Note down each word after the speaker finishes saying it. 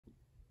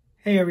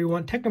Hey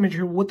everyone, Technomentary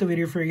here with the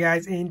video for you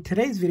guys. In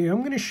today's video,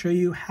 I'm going to show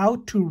you how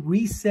to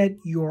reset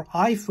your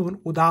iPhone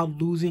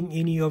without losing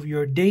any of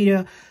your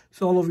data.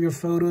 So all of your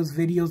photos,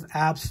 videos,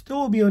 apps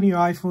still will be on your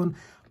iPhone,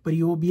 but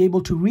you will be able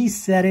to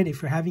reset it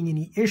if you're having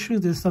any issues.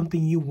 This is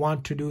something you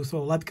want to do.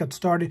 So let's get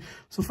started.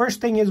 So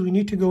first thing is we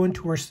need to go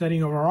into our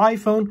setting of our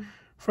iPhone.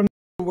 From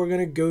there, we're going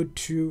to go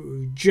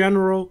to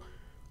General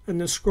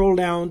and then scroll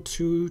down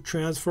to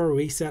Transfer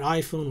Reset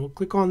iPhone. We'll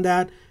click on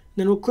that.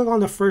 Then we'll click on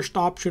the first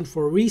option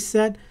for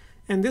Reset.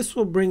 And this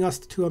will bring us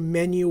to a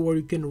menu where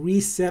you can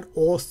reset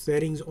all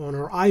settings on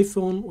our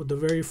iPhone with the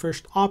very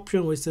first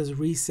option which says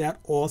reset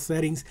all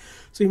settings.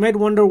 So you might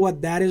wonder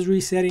what that is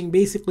resetting.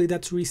 Basically,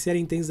 that's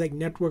resetting things like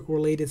network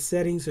related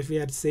settings. So if you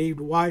had saved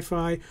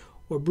Wi-Fi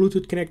or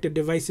Bluetooth connected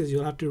devices,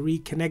 you'll have to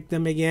reconnect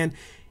them again.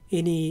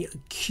 Any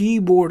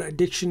keyboard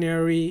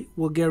dictionary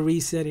will get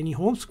reset. Any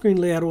home screen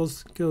layout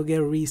will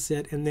get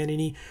reset. And then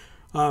any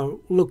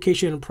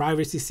location and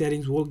privacy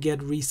settings will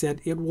get reset.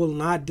 It will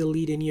not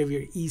delete any of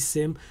your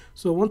eSIM.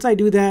 So once I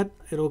do that,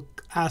 it'll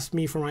ask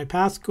me for my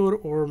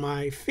passcode or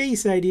my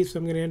Face ID. So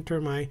I'm going to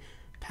enter my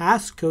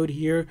passcode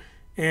here.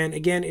 And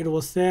again, it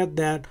will say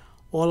that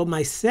all of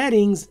my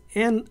settings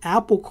and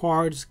Apple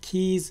cards,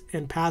 keys,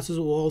 and passes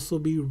will also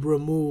be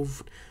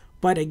removed.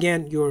 But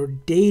again, your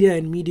data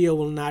and media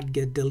will not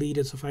get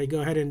deleted. So if I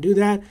go ahead and do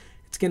that,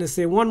 it's going to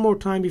say one more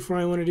time before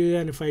I want to do that.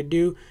 And if I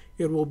do,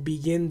 it will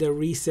begin the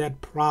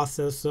reset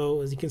process.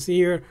 So as you can see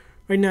here,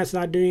 right now it's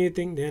not doing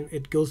anything. Then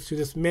it goes to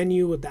this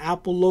menu with the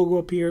Apple logo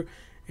up here,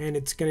 and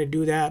it's going to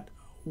do that,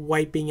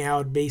 wiping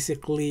out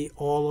basically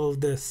all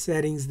of the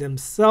settings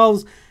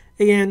themselves.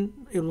 Again,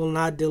 it will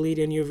not delete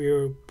any of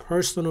your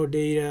personal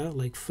data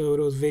like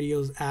photos,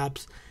 videos,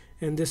 apps,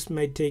 and this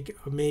might take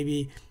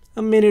maybe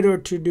a minute or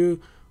two to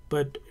do,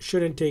 but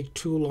shouldn't take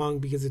too long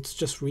because it's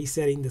just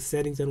resetting the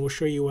settings, and we'll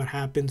show you what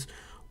happens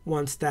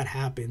once that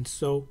happens.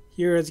 So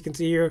here, as you can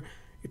see here,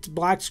 it's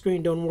black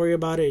screen. Don't worry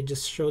about it. It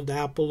just shows the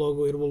Apple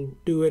logo. It will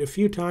do it a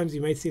few times.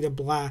 You might see the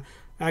black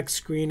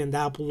screen and the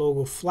Apple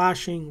logo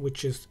flashing,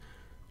 which is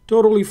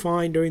totally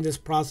fine during this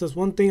process.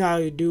 One thing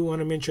I do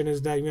want to mention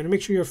is that you want to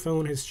make sure your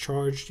phone is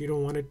charged. You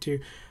don't want it to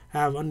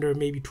have under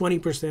maybe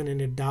 20%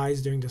 and it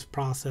dies during this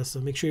process.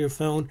 So make sure your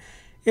phone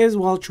is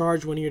well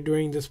charged when you're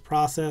doing this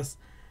process.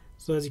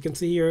 So as you can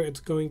see here, it's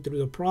going through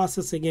the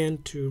process again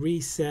to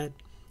reset.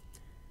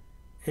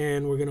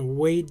 And we're going to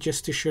wait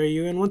just to show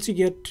you. And once you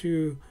get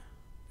to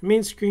the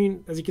main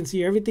screen, as you can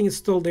see, everything is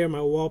still there, my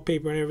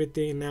wallpaper and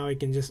everything. And now I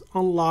can just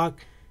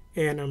unlock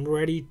and I'm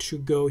ready to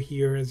go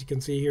here. As you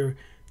can see here,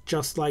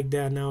 just like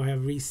that, now I have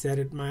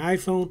resetted my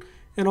iPhone,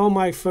 and all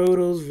my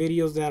photos,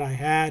 videos that I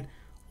had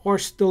are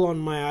still on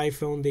my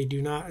iPhone. They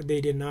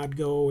did not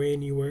go away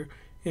anywhere,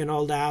 and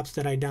all the apps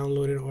that I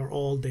downloaded are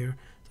all there.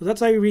 So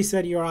that's how you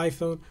reset your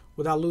iPhone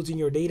without losing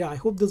your data. I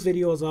hope this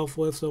video was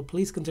helpful. If so,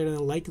 please consider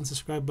the like and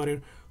subscribe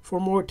button for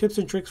more tips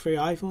and tricks for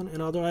your iPhone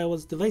and other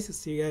iOS devices.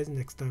 See you guys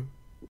next time.